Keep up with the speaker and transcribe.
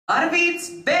Arvīts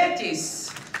Bērķis.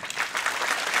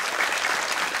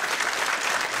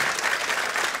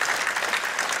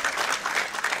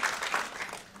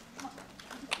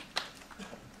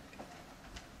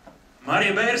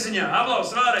 Marija Bērziņā,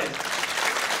 aplausi vēlreiz!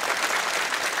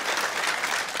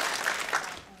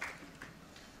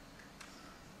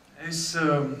 Es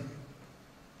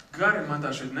gari man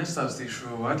tā šeit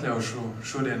nestāstīšu, atļaušu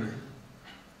šodien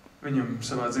viņam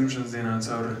savā dzimšanas dienā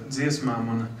caur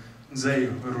dziesmām un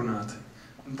dzeju runāt.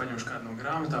 Un paņemšu kādu no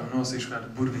grāmatām un nolasīšu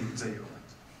kādu burvīgu dzejoli.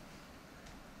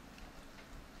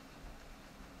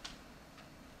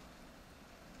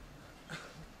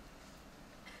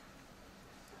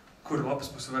 Kuru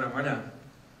lapas pusi varam vaļā?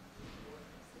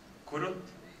 Kuru?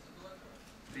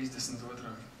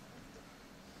 32.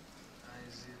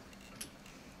 Aiziet.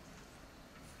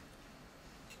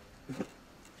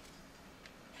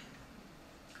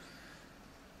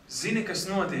 Zini, kas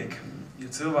notiek, ja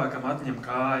cilvēkam atņem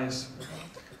kājas.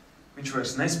 Viņš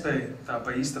vairs nespēja tā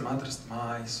pa īstam atrast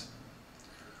mājas.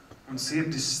 Un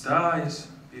sirdis stājas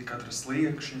pie katra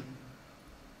sliekšņa,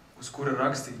 uz kura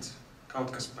rakstīts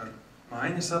kaut kas par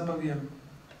maiņas apaviem,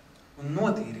 un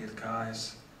notīriet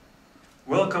kājas.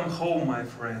 Welcome home, my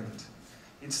friend.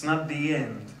 It's not the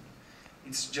end.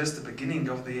 It's just the beginning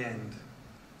of the end.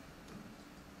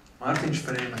 Mārtiņš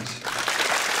Frēmens.